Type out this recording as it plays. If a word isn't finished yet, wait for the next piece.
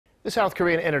The South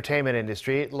Korean entertainment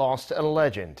industry lost a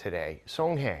legend today.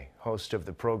 Song Hae, host of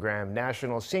the program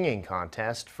National Singing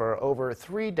Contest for over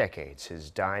 3 decades, has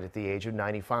died at the age of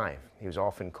 95. He was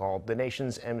often called the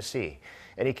nation's Emcee,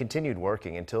 and he continued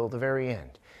working until the very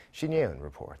end. Shin Ye-eun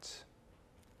reports.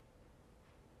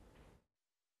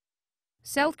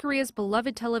 South Korea's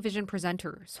beloved television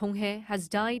presenter Song Hae has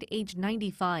died aged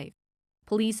 95.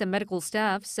 Police and medical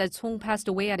staff said Song passed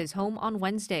away at his home on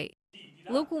Wednesday.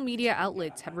 Local media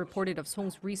outlets had reported of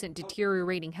Song's recent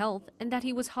deteriorating health and that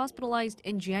he was hospitalized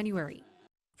in January.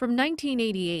 From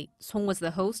 1988, Song was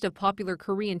the host of popular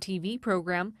Korean TV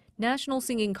program National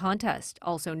Singing Contest,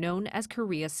 also known as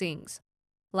Korea Sings.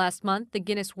 Last month, the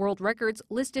Guinness World Records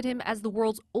listed him as the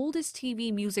world's oldest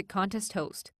TV music contest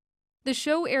host. The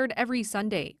show aired every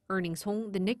Sunday, earning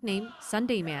Song the nickname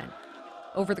Sunday Man.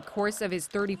 Over the course of his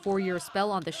 34-year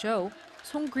spell on the show,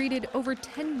 Song greeted over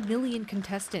 10 million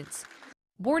contestants.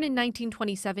 Born in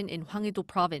 1927 in Hwanghae-do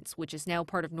province, which is now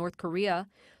part of North Korea,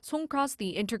 Song crossed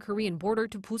the inter-Korean border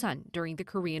to Busan during the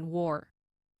Korean War.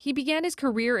 He began his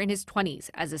career in his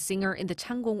 20s as a singer in the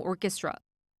Changgong Orchestra.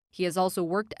 He has also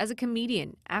worked as a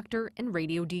comedian, actor, and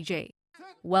radio DJ.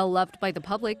 Well loved by the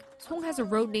public, Song has a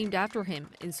road named after him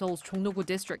in Seoul's Jongno-gu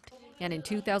district, and in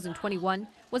 2021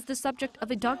 was the subject of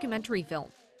a documentary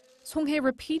film. Song Hae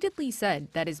repeatedly said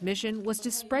that his mission was to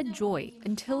spread joy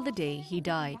until the day he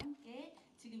died.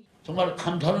 정말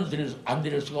감사는 안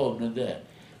드릴 수가 없는데,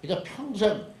 그러니까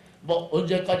평생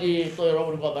언제까지 또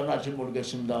여러분과 만날지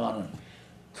모르겠습니다만은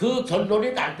그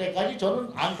결론이 날 때까지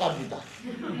저는 안 갑니다.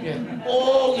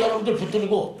 꼭 여러분들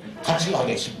붙들고 같이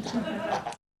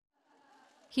가겠습니다.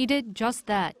 He did just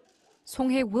that.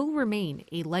 Song Hae will remain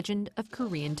a legend of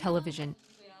Korean television.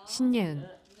 Shin Ye-eun,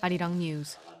 Arirang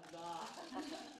News.